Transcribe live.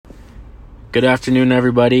Good afternoon,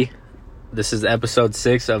 everybody. This is episode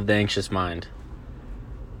 6 of The Anxious Mind.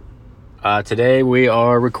 Today we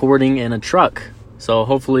are recording in a truck, so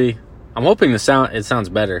hopefully, I'm hoping it sounds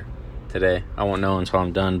better today. I won't know until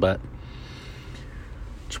I'm done, but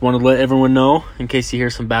just want to let everyone know, in case you hear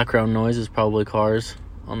some background noise, it's probably cars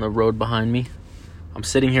on the road behind me. I'm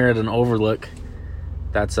sitting here at an overlook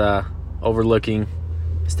that's overlooking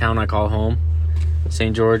this town I call home,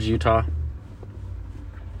 St. George, Utah.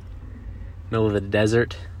 Middle of the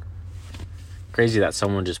desert. Crazy that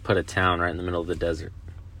someone just put a town right in the middle of the desert.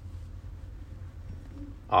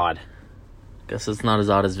 Odd. Guess it's not as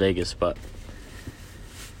odd as Vegas, but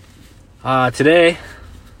today,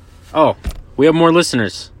 we have more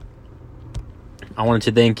listeners. I wanted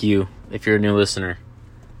to thank you if you're a new listener.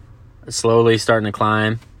 It's slowly starting to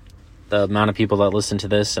climb, the amount of people that listen to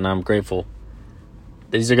this, and I'm grateful.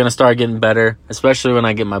 These are going to start getting better, especially when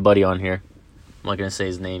I get my buddy on here. I'm not going to say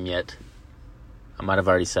his name yet. I might have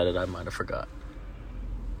already said it. I might have forgot.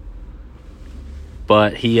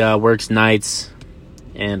 But he works nights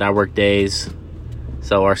and I work days.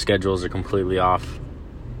 So our schedules are completely off.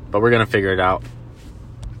 But we're going to figure it out.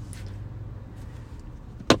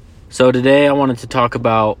 So today I wanted to talk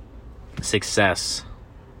about success.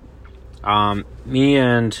 Me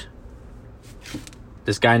and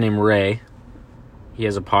this guy named Ray, he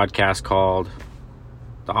has a podcast called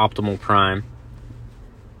The Optimal Prime.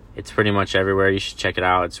 It's pretty much everywhere. You should check it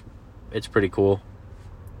out. It's pretty cool.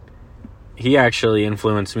 He actually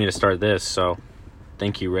influenced me to start this, so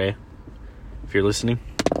thank you, Ray, if you're listening.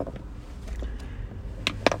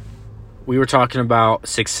 We were talking about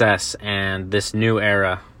success and this new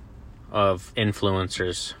era of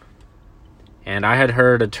influencers. And I had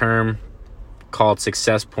heard a term called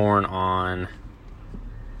success porn on,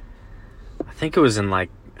 I think it was in like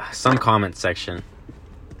some comment section.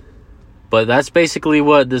 But that's basically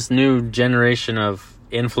what this new generation of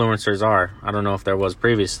influencers are. I don't know if there was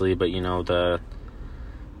previously, but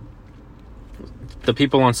the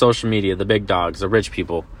people on social media, the big dogs, the rich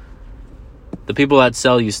people, the people that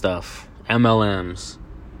sell you stuff, MLMs,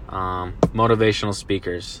 motivational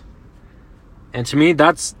speakers. And to me,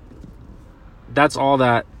 that's all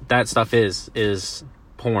that stuff is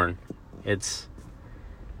porn.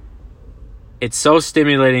 It's so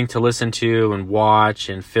stimulating to listen to and watch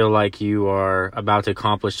and feel like you are about to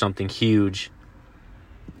accomplish something huge.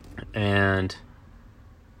 And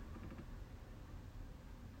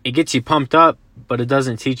it gets you pumped up, but it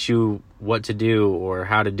doesn't teach you what to do or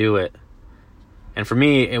how to do it. And for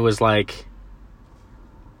me, it was like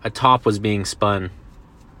a top was being spun.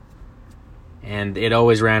 And it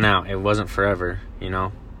always ran out. It wasn't forever,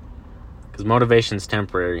 because motivation's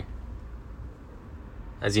temporary.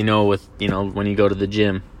 As you know, when you go to the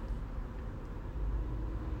gym,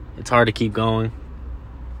 it's hard to keep going.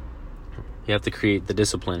 You have to create the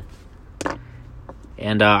discipline.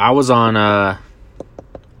 And I was on a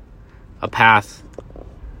path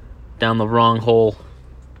down the wrong hole,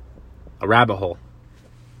 a rabbit hole,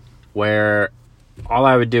 where all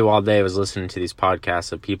I would do all day was listening to these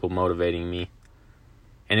podcasts of people motivating me.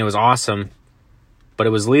 And it was awesome, but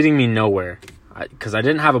it was leading me nowhere because I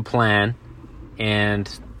didn't have a plan. And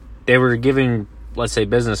they were giving, let's say,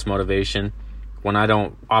 business motivation when I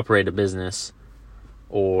don't operate a business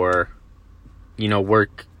or,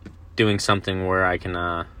 work doing something where I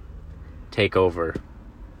can take over.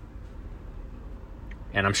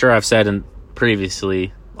 And I'm sure I've said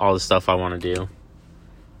previously all the stuff I want to do.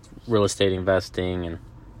 Real estate investing, and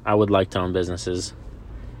I would like to own businesses.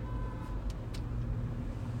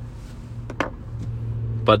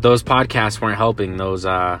 But those podcasts weren't helping. Those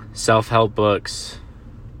self-help books.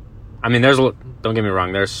 I mean, don't get me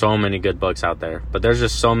wrong, there's so many good books out there. But there's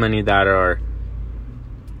just so many that are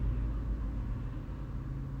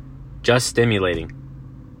just stimulating.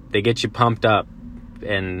 They get you pumped up.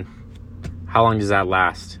 And how long does that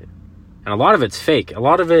last? And a lot of it's fake.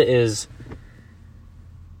 There's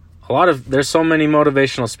so many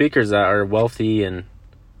motivational speakers that are wealthy and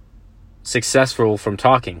successful from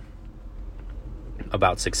talking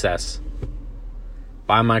about success.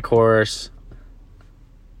 Buy my course.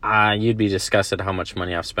 You'd be disgusted how much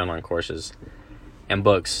money I've spent on courses and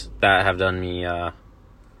books that have done me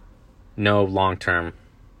no long term.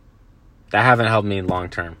 That haven't helped me long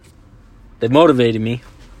term. They motivated me,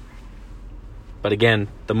 but again,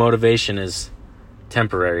 the motivation is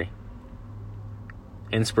temporary.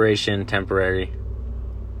 Inspiration, temporary.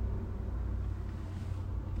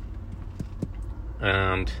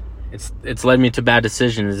 And it's led me to bad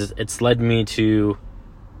decisions. It's led me to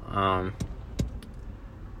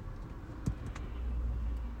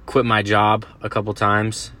quit my job a couple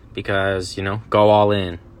times because, go all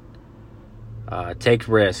in. take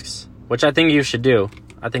risks, which I think you should do.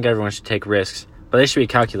 I think everyone should take risks, but they should be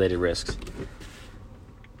calculated risks.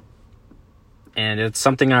 And it's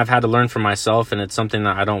something I've had to learn for myself, and it's something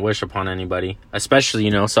that I don't wish upon anybody, especially,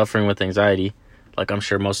 suffering with anxiety, like I'm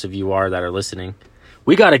sure most of you are that are listening.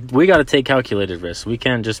 We gotta take calculated risks. We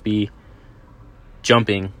can't just be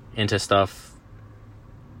jumping into stuff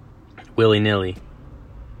willy-nilly,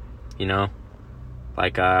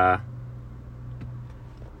 Like, I'd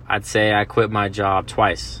say I quit my job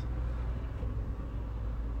twice.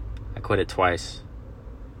 I quit it twice.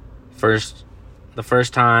 The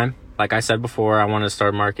first time, like I said before, I wanted to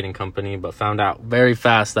start a marketing company, but found out very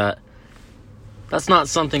fast that that's not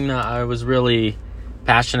something that I was really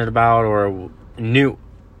passionate about or knew.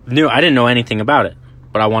 I didn't know anything about it,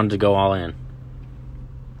 but I wanted to go all in.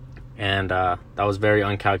 And that was very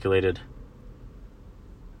uncalculated.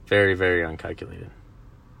 Very, very uncalculated.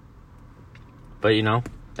 But,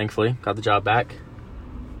 thankfully, got the job back.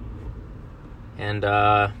 And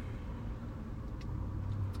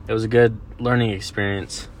it was a good learning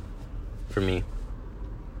experience for me.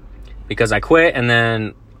 Because I quit, and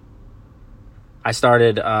then I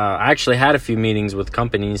started, I actually had a few meetings with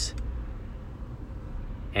companies.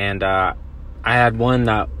 And I had one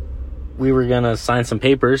that we were going to sign some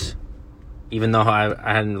papers, even though I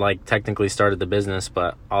hadn't, technically started the business,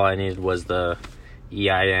 but all I needed was the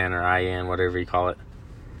EIN or IN, whatever you call it,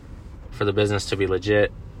 for the business to be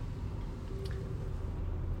legit.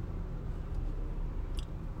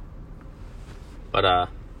 But,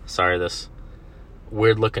 sorry, this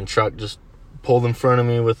weird-looking truck just pulled in front of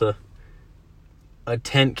me with a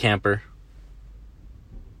tent camper.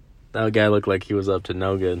 That guy looked like he was up to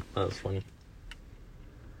no good. That was funny.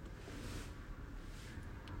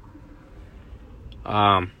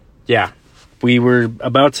 Yeah, we were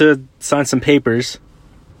about to sign some papers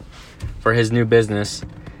for his new business,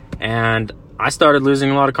 and I started losing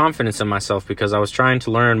a lot of confidence in myself because I was trying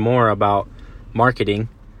to learn more about marketing,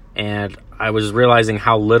 and I was realizing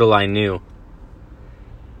how little I knew.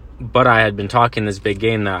 But I had been talking this big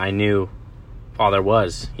game that I knew all there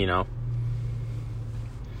was,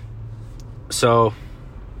 So,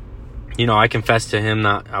 I confessed to him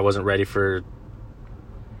that I wasn't ready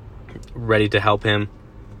to help him,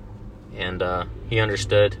 and he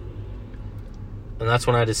understood. And that's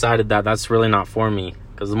when I decided that that's really not for me,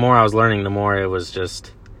 because the more I was learning, the more it was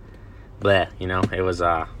just bleh, it was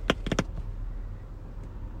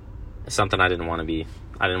something I didn't want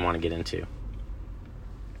to get into.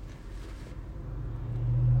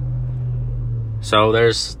 So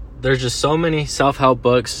there's just so many self-help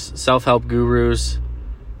books, self-help gurus,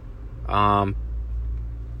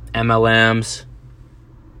 MLMs,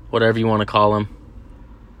 whatever you want to call them.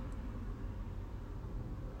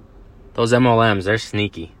 Those MLMs, they're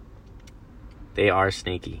sneaky. They are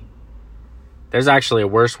sneaky. There's actually a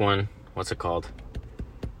worse one. What's it called?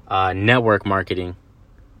 Network marketing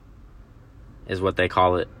is what they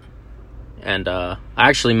call it. And I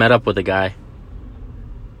actually met up with a guy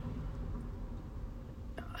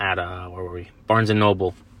at where were we? Barnes and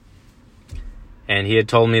Noble. And he had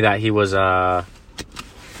told me that he was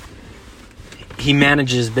he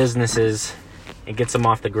manages businesses and gets them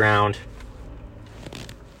off the ground.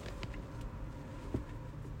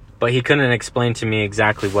 But he couldn't explain to me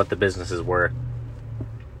exactly what the businesses were.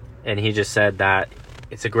 And he just said that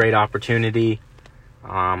it's a great opportunity.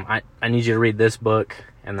 I need you to read this book.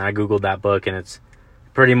 And then I Googled that book, and it's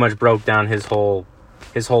pretty much broke down his whole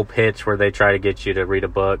pitch where they try to get you to read a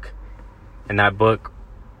book. And that book,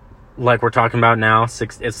 like we're talking about now,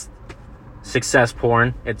 it's success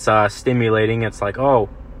porn. It's stimulating. It's like, oh,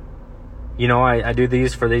 I do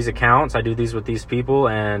these for these accounts. I do these with these people,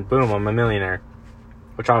 and boom, I'm a millionaire.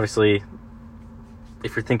 Which obviously,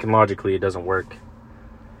 if you're thinking logically, it doesn't work.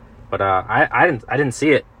 But I didn't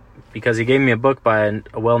see it because he gave me a book by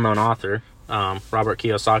a well-known author, Robert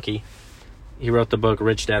Kiyosaki. He wrote the book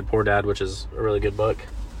Rich Dad, Poor Dad, which is a really good book.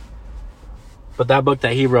 But that book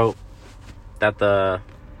that he wrote, that the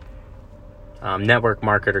network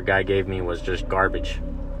marketer guy gave me, was just garbage.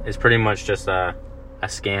 It's pretty much just a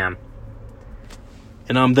scam.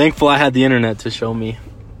 And I'm thankful I had the internet to show me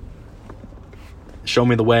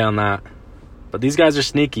the way on that. But these guys are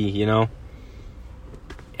sneaky, And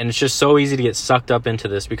it's just so easy to get sucked up into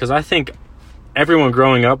this, because I think everyone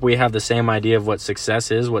growing up, we have the same idea of what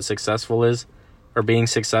success is, what successful is, or being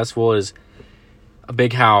successful is a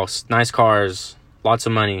big house, nice cars, lots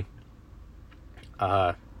of money,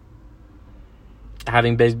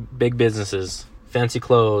 having big businesses, fancy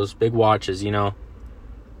clothes, big watches,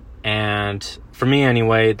 And for me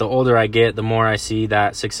anyway, the older I get, the more I see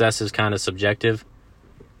that success is kind of subjective.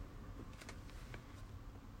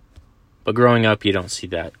 But growing up, you don't see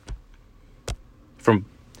that. From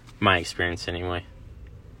my experience, anyway.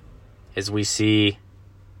 Is we see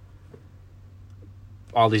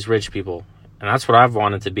all these rich people. And that's what I've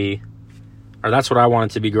wanted to be. Or that's what I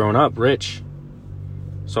wanted to be growing up, rich.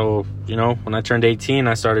 So, when I turned 18,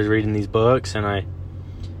 I started reading these books. And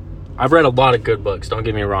I've read a lot of good books. Don't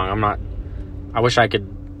get me wrong. I wish I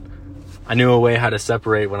knew a way how to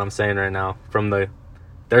separate what I'm saying right now from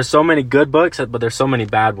there's so many good books, but there's so many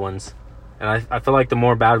bad ones. And I feel like the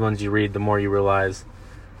more bad ones you read, the more you realize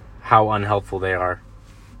how unhelpful they are.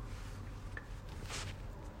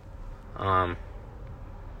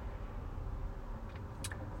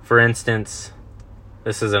 For instance,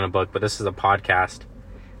 this isn't a book, but this is a podcast.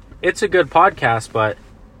 It's a good podcast, but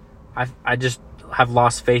I just have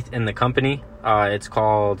lost faith in the company. It's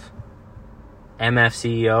called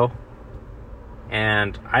MFCEO.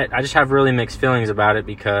 And I just have really mixed feelings about it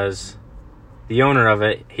because the owner of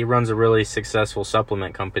it, he runs a really successful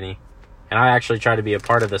supplement company. And I actually try to be a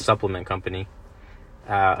part of the supplement company,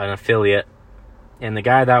 an affiliate. And the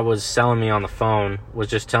guy that was selling me on the phone was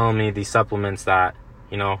just telling me these supplements that,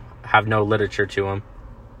 have no literature to them.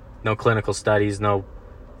 No clinical studies, no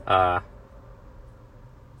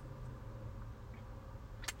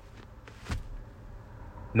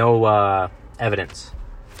evidence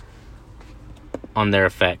on their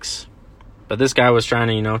effects. But this guy was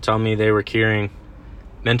trying to, tell me they were curing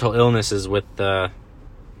mental illnesses with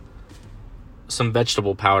some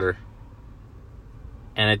vegetable powder.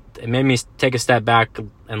 And it made me take a step back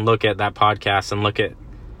and look at that podcast and look at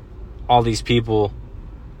all these people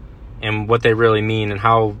and what they really mean and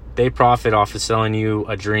how they profit off of selling you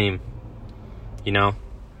a dream.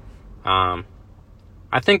 I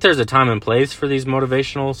think there's a time and place for these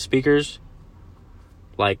motivational speakers.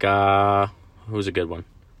 Like, who's a good one?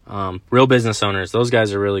 Real Business Owners. Those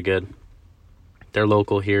guys are really good. They're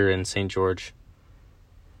local here in St. George.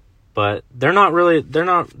 But they're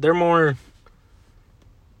more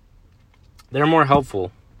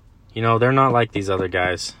helpful. They're not like these other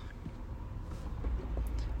guys.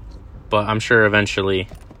 But I'm sure eventually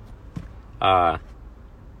I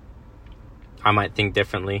might think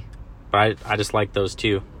differently. But I just like those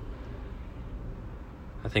too.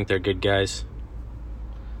 I think they're good guys.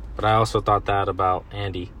 But I also thought that about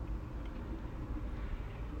Andy.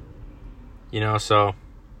 So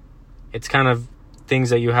it's kind of things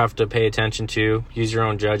that you have to pay attention to. Use your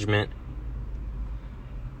own judgment.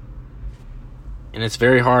 And it's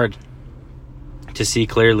very hard to see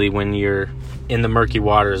clearly when you're in the murky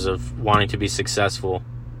waters of wanting to be successful.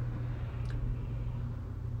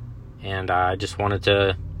 And I just wanted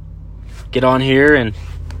to get on here and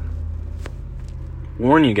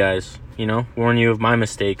warn you guys, warn you of my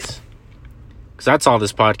mistakes. Because that's all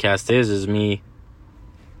this podcast is me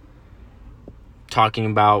talking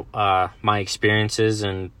about my experiences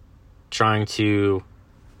and trying to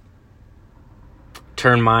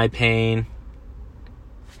turn my pain,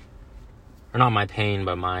 or not my pain,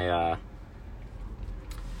 but my,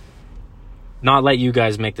 not let you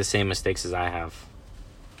guys make the same mistakes as I have.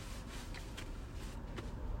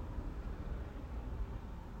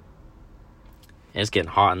 It's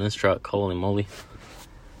getting hot in this truck. Holy moly.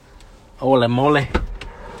 Holy moly.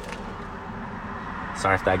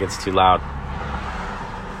 Sorry if that gets too loud.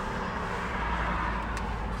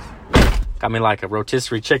 Got me like a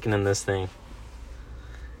rotisserie chicken in this thing.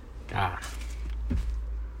 God.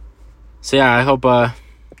 So yeah, I hope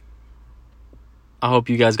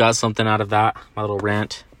you guys got something out of that, my little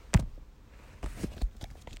rant.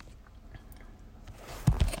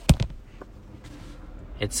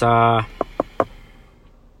 It's I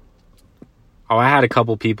had a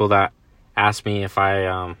couple people that asked me if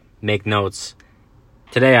I make notes.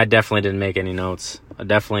 Today I definitely didn't make any notes. I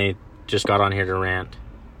definitely just got on here to rant.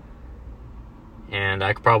 And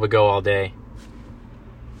I could probably go all day.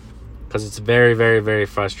 Because it's very, very, very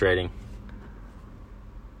frustrating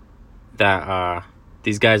that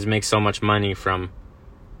these guys make so much money from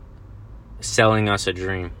selling us a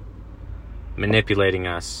dream, manipulating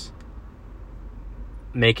us,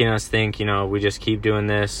 making us think, we just keep doing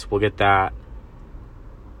this, we'll get that.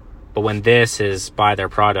 But when this is buy their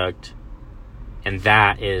product, and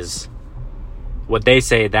that is what they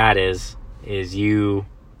say that is you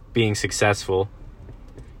being successful,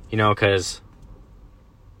 because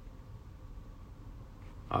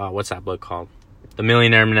what's that book called? The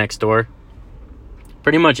Millionaire Next Door.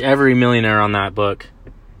 Pretty much every millionaire on that book,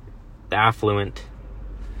 the affluent,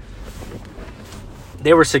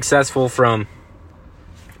 they were successful from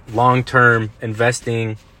long-term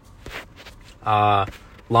investing,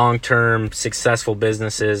 long-term successful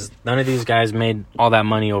businesses. None of these guys made all that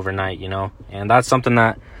money overnight, and that's something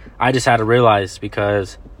that I just had to realize,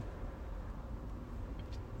 because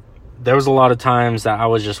there was a lot of times that I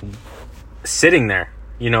was just sitting there,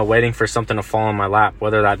 waiting for something to fall in my lap,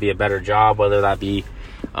 whether that be a better job, whether that be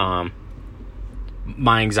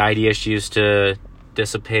my anxiety issues to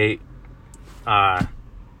dissipate, a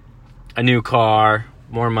new car,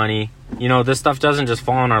 more money. This stuff doesn't just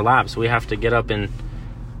fall in our laps. We have to get up and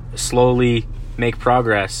slowly make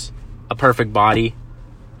progress. A perfect body.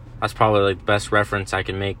 That's probably like the best reference I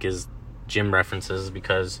can make is gym references,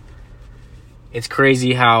 because it's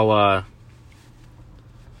crazy how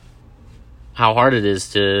hard it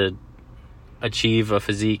is to achieve a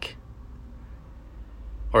physique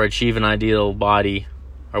or achieve an ideal body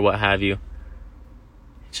or what have you.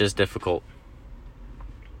 It's just difficult.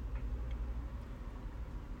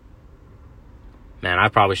 Man, I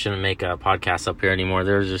probably shouldn't make a podcast up here anymore.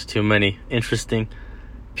 There's just too many interesting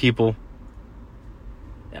people.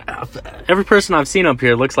 Every person I've seen up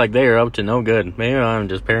here looks like they are up to no good. Maybe I'm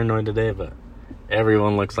just paranoid today, but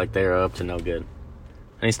everyone looks like they are up to no good.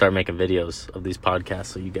 I need to start making videos of these podcasts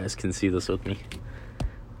so you guys can see this with me.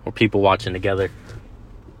 Or people watching together.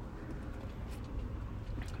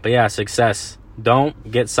 But yeah, success. Don't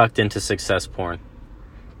get sucked into success porn.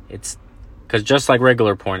 It's because just like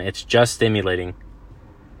regular porn, it's just stimulating.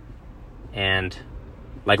 And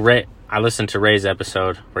like I listened to Ray's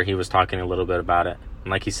episode where he was talking a little bit about it. And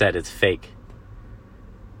like he said, it's fake.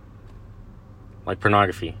 Like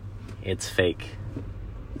pornography, it's fake.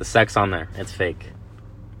 The sex on there, it's fake.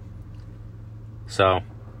 So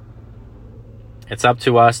it's up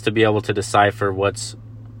to us to be able to decipher what's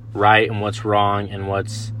right and what's wrong and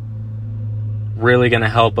what's really going to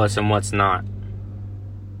help us and what's not.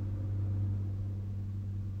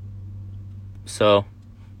 So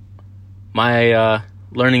my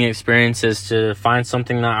learning experience is to find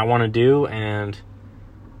something that I want to do and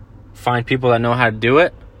find people that know how to do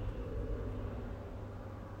it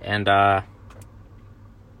and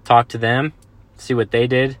talk to them, see what they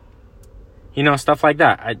did, stuff like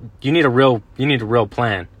that. You need a real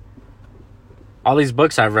plan. All these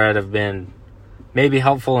books I've read have been maybe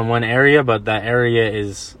helpful in one area, but that area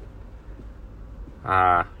is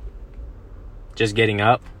just getting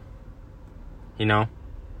up.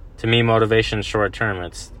 To me, motivation is short term.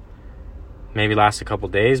 It's maybe lasts a couple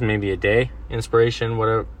days, maybe a day. Inspiration,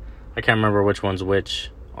 whatever. I can't remember which one's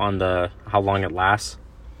which on the how long it lasts.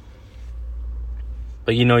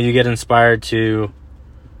 But you get inspired to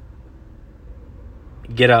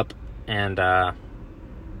get up, and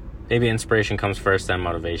maybe inspiration comes first, then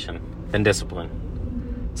motivation, then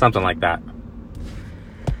discipline. Something like that.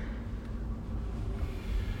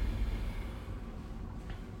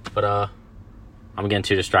 But I'm getting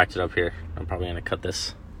too distracted up here. I'm probably gonna cut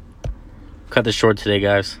this short today,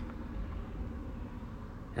 guys.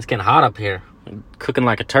 It's getting hot up here. I'm cooking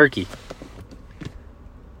like a turkey.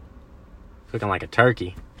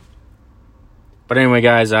 But anyway,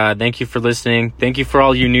 guys, thank you for listening. Thank you for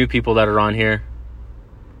all you new people that are on here.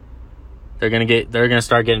 They're gonna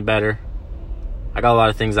start getting better. I got a lot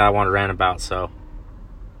of things that I want to rant about, so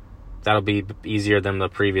that'll be easier than the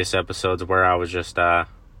previous episodes where I was just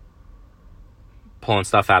pulling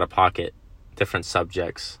stuff out of pocket, different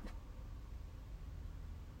subjects.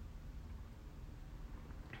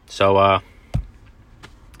 So,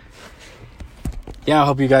 yeah, I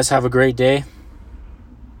hope you guys have a great day.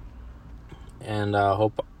 And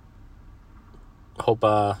hope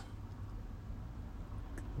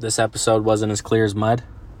this episode wasn't as clear as mud.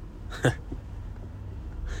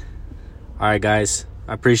 Alright, guys.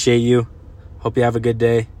 I appreciate you. Hope you have a good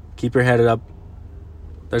day. Keep your head up.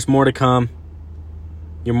 There's more to come.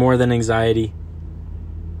 You're more than anxiety.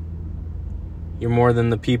 You're more than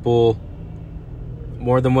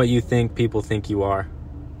more than what you think people think you are.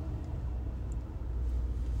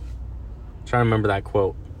 Try to remember that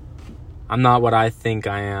quote. I'm not what I think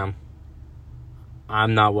I am.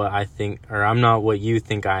 I'm not what you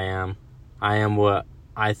think I am. I am what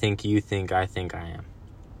I think you think I am.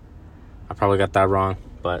 I probably got that wrong,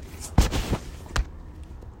 but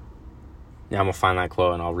yeah, I'm gonna find that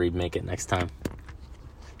quote and I'll remake it next time.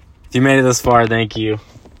 If you made it this far, thank you.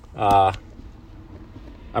 I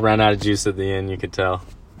ran out of juice at the end, you could tell.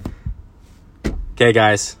 Okay,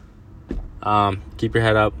 guys. Keep your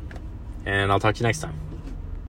head up, and I'll talk to you next time.